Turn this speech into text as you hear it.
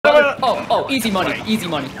Oh, easy money, easy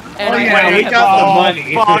money. And we got the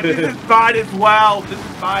money. Fuck, this is bad as well. This is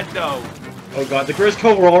bad though. Oh god, the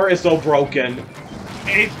GRIZZCO Roller is so broken.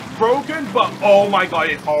 It's broken, but oh my god,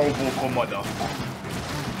 it's horrible for mother.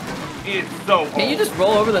 It's so horrible. Can you just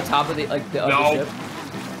roll over the top of the other ship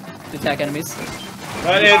to attack enemies?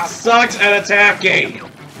 But it sucks at attacking.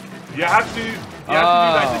 You have to do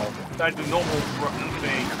like the normal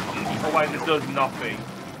thing, otherwise it does nothing.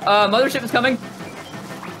 Mothership is coming.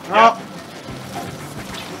 Oh.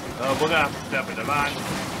 We're gonna have to step in the van.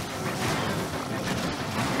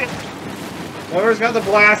 Whoever's got the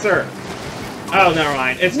blaster. Oh, never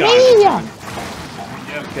mind. It's gone. Yeah.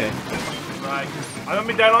 Okay. Right. I'm gonna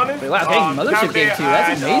be dead honest. Wait, wow, dang, Mothership game too.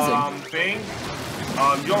 That's amazing.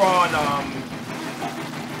 You're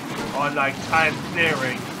on like time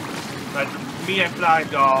steering. But me and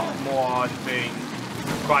Flag are more on thing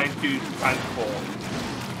trying to transform.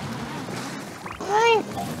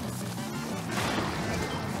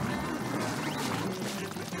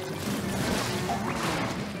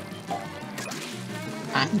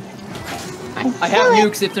 I have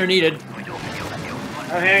nukes if they're needed.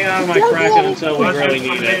 I'll hang on to my Kraken until we really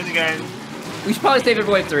need it. We should probably save it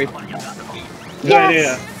for wave 3. Good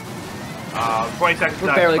idea. 20 seconds.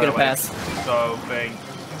 We're barely gonna pass. So, thing.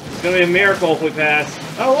 It's gonna be a miracle if we pass.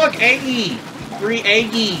 Oh, look, Aggie! 3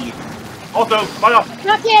 Aggie! Also, hold up!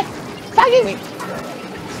 Not yet!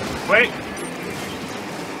 Wait!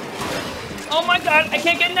 Oh my god, I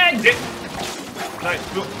can't get negged! Nice.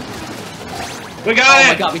 We got it! Oh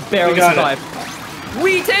my god, we barely survived.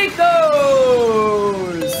 We take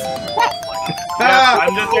those!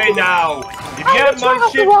 I'm just saying now. If you get my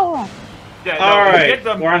ship... Alright,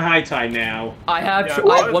 we're on high tide now. I have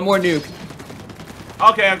one more nuke.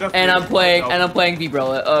 Okay, I got. And I'm playing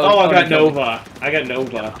V-Brella. I got Nova. I got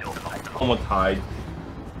Nova. Almost tied.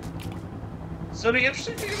 So the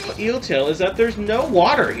interesting thing about Eeltail is that there's no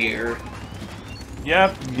water here.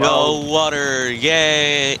 Yep. No water,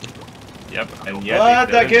 yay! Yep, and yet. But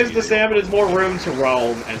that gives the Salmonids more room to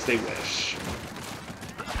roam as they wish.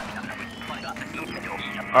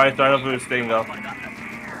 Alright, start off with this thing though. I'm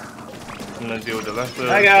gonna deal with the rest of it.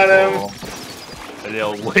 I got him. A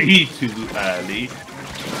little way too early.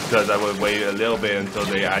 Because I would wait a little bit until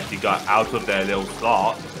they actually got out of their little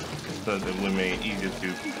slot. So that it would make it easier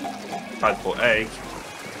to transport eggs.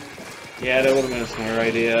 Yeah, that would have been a smart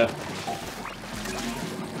idea.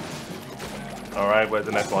 Alright, where's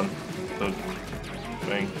the next one? So,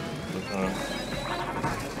 thing.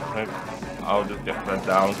 I'll just get that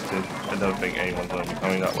down because I don't think anyone's going to be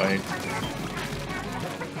coming that way.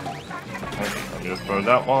 Okay, let me just throw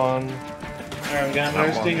that one. Alright, we got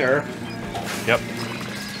another stinger. Yep.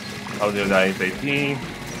 I'll do that ASAP.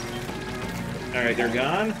 Alright, they're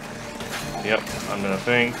gone. Yep, I'm gonna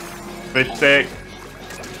think. Fish stick.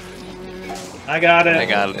 I got it. I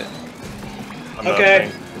got it.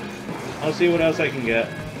 Okay. I'll see what else I can get.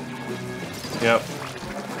 Yep.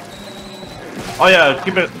 Oh yeah,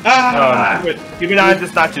 keep it. Keep an eye on the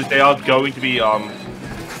statues. They are going to be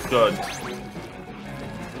good.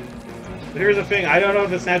 But here's the thing. I don't know if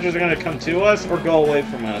the snatchers are gonna come to us or go away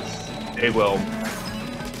from us. They will.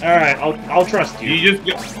 All right, I'll trust you.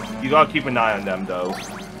 You gotta keep an eye on them though.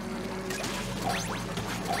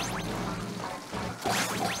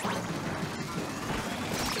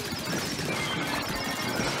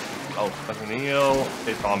 Oh, that's an eel.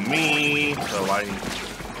 It's on me, so I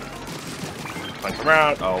punch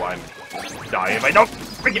around. Oh, I'm dying if I don't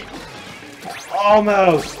freak it.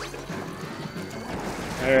 Almost.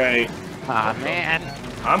 All right. Aw, man.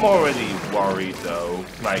 I'm already worried though.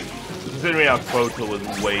 Like, considering our quota was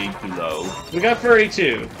way too low. We got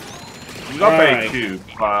 32. We got 32,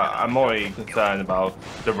 but I'm already concerned about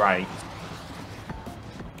the rank.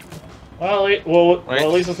 Well, at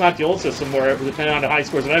least it's not the old system where it was depending on the high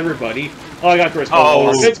scores of everybody. Oh, I got GRIZZCO.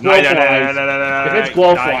 Oh, if it's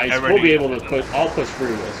glowflies, if we'll be able to push. I'll push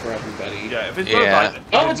through this for everybody. Yeah, if it's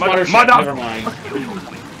oh, it's Mothership. Never mind.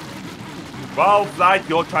 Well, Flag,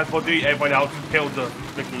 your transport duty. Everyone else kill the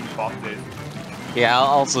freaking bosses. Yeah, I'll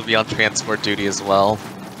also be on transport duty as well.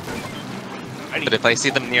 But if I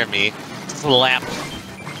see them near me, slap.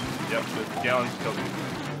 Yep, just get on, kill them.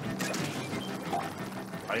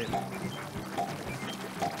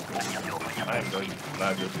 I am going to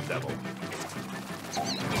flag this devil.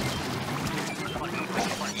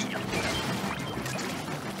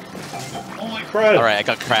 Holy crap! Alright, I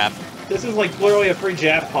got crap. This is like literally a free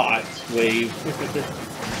jackpot wave.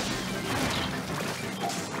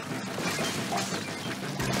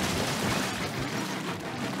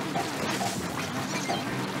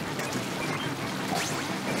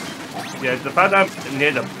 Yeah, the fact that I'm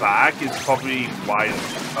near the back is probably why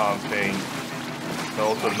thing. They're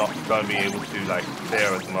also not going to be able to like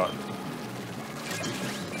clear as much.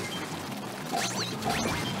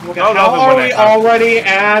 Okay, how are we already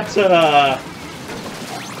at?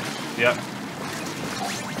 Yep.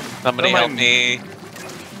 Somebody help me.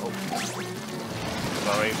 Oh.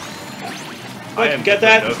 Sorry. Quick, get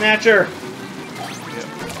that snatcher.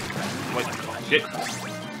 Yeah. Wait, shit.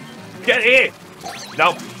 Get it!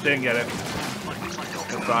 Nope, didn't get it.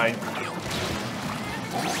 It's fine.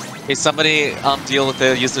 Hey, somebody deal with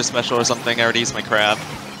it, use their special or something. I already used my crab.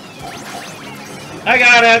 I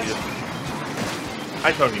got it!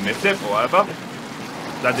 I totally missed it, or whatever.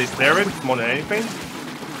 That is clearance more than anything.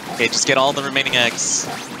 Okay, just get all the remaining eggs.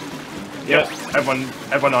 Yep,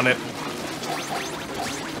 everyone on it.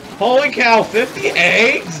 Holy cow, 50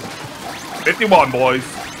 eggs? 51, boys.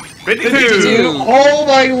 52! 52. Oh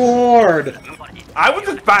my lord! I was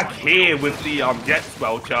just back here with the jet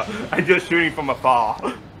squelcher and just shooting from afar.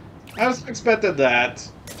 I was expected that.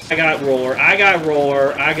 I got roller, I got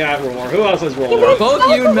roller, I got roller. Who else has roller? Both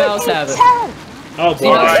you and Mouse have it. Oh See,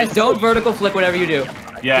 Mouse, boy. just don't vertical flick whatever you do.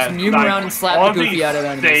 Yeah, just move around and slap the goofy out of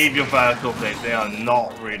enemies. Save your vertical flick, they are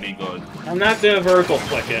not really good. I'm not doing vertical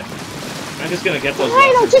flick it. I'm just gonna get those.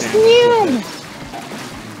 Rhino, just mute!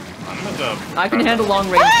 I'm not gonna... I can handle long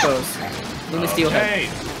range foes. Luna Steelhead. Okay,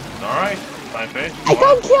 alright, fine fish. I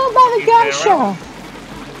got killed by the gunshot!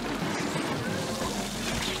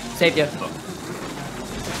 Saved you.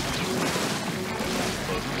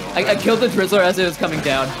 I killed the Drizzler as it was coming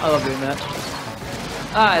down. I love doing that.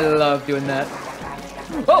 I love doing that.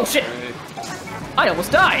 Oh shit! I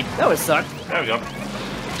almost died! That would suck. There we go.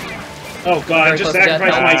 Oh god, I just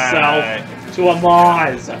sacrificed myself to a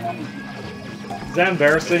Moz. Is that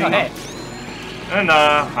embarrassing? Oh, hey. And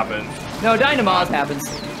happens. No, dying to Moz happens.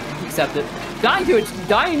 Accept it. Dying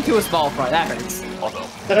to a small fry, that hurts. Also.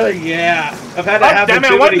 Oh yeah, I've had to have damn it it,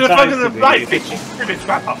 too what many the fuck times is to the fly be. fish? Stupid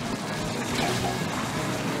scrapper.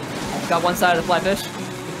 Got one side of the fly fish.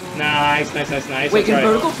 Nice. Wait, That's can right.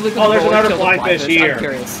 vertical flick Oh, there's roller another kill the fly fish here. I'm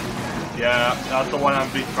curious. Yeah, that's the one I'm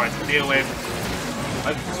trying to deal with.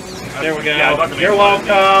 There we go. Yeah, I got the You're big one.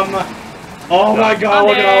 welcome. Oh my god,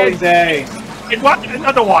 look at all these eggs. It was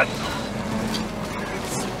another one.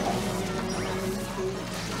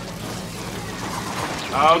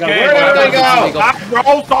 Okay, Where did they go?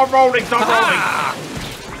 Roll, stop rolling, stop rolling.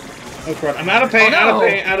 Oh crap, I'm out of paint, Oh, out of no.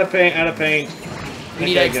 paint, out of paint, out of paint. We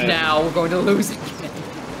need Okay, eggs good. now. We're going to lose again.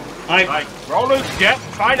 Like, rollers, get,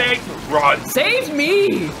 find eggs, run. Save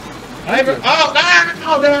me! Oh,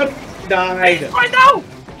 no, that died. I know.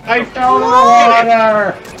 I fell in the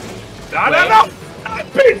water.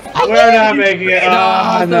 No. We're not making it. No, Oh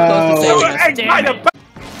I'm so close to no. saving us. Damn it.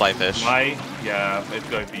 Fly fish. Mike, yeah, it's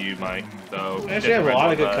going for you, Mike. So I actually have a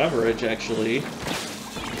lot of good cover. coverage, actually.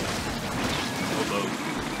 Although,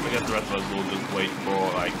 I guess the rest of us will just wait for,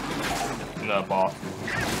 like, another boss.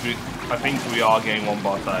 I think we are getting one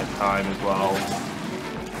boss at a time as well.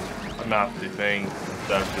 I'm gonna have to think.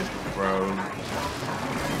 Surface throw.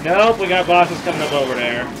 Nope, we got bosses coming up over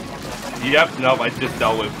there. Yep, nope, I just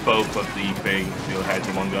dealt with both of the things. You'll head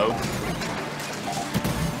in one go.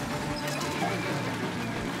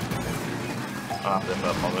 I'll have to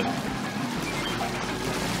flip on it.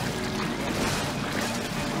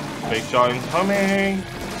 Big shot incoming.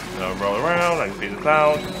 Now roll around, I can see the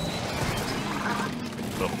cloud.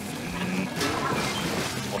 So,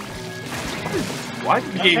 why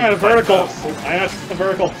did the I game got a vertical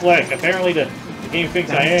flick. Apparently the game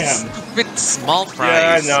thinks I am. Stupid small Yeah,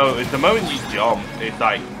 fries. no, it's the moment you jump, it's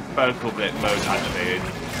like vertical blip mode activated.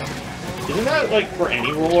 Isn't that like for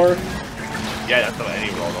any roller? Yeah, that's not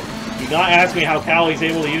any roller. Do not ask me how Callie's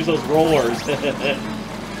able to use those rollers.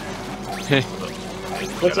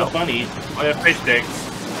 What's so funny? Oh yeah, fish sticks.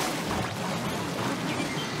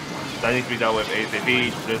 That needs to be dealt with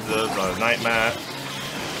ASAP, blizzards, or nightmare.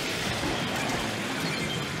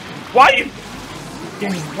 Why are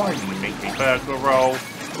you make me vertical roll?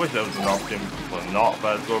 I wish there was an option for not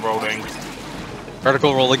vertical rolling.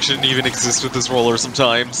 Vertical rolling shouldn't even exist with this roller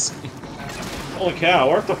sometimes. Holy cow,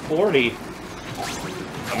 we're up to 40.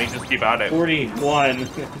 I mean, just keep at it. 41.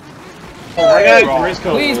 Oh, I got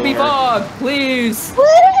GRIZZCO Please be roller. fog! Please!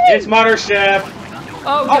 It's Mothership!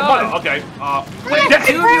 Oh Oh, god! okay. Wait, yeah,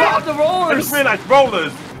 dude, you have the I rollers! just realized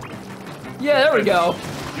rollers. Yeah, there we go.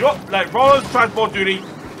 You know, like rollers, transport duty.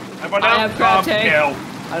 Everyone I else, have crab tank. kill.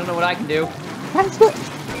 I don't know what I can do. That's what.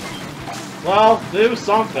 Well, do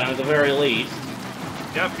something at the very least.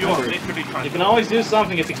 Yep, you are Remember, literally transport. You can always do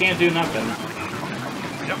something if you can't do nothing.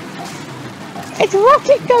 Yep. It's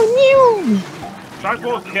rocket go new!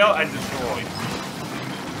 Transport, kill, and destroy.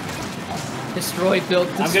 Destroy, build,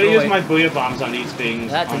 destroy. I'm gonna use my booyah bombs on these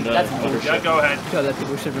things on the important. Yeah, go ahead. God, that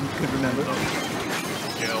people could remember.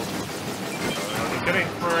 Kill. Getting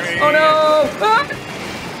free. Oh no! Ah!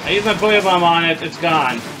 I used my booyah bomb on it, it's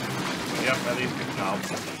gone. Yep, at least it's now.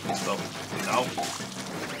 So, no.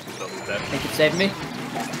 So, dead. Think it saved me?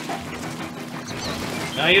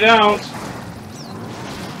 No, you don't.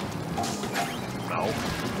 No.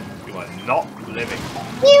 You are not living.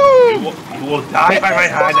 You. You will die by my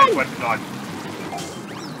hand at QuestCon.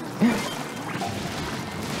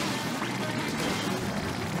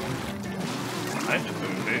 I'm just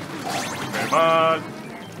moving. Thank you very much.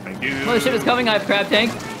 Thank you. Oh, the ship is coming. I have crab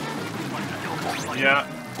tank. Yeah.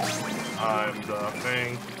 I'm the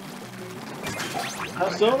thing.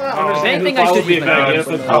 I still not Oh. understand Anything who I thought should would be a use good my idea arms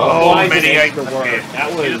for for the that. Oh, flies many against eggs. the work.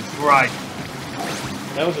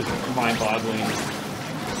 That was just mind-boggling.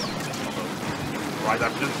 Right,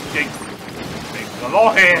 I'm just getting the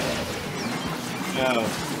law here. No.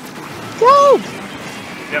 Go.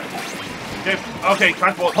 Yep. Okay, okay,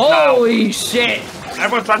 transport Holy shit! now.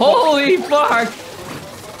 Everyone transport. Holy fuck!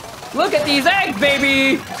 Look at these eggs,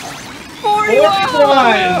 baby! 41!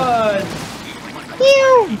 41!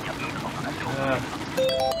 You.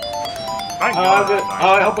 Thank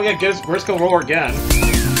I hope we get GRIZZCO ROLLER again.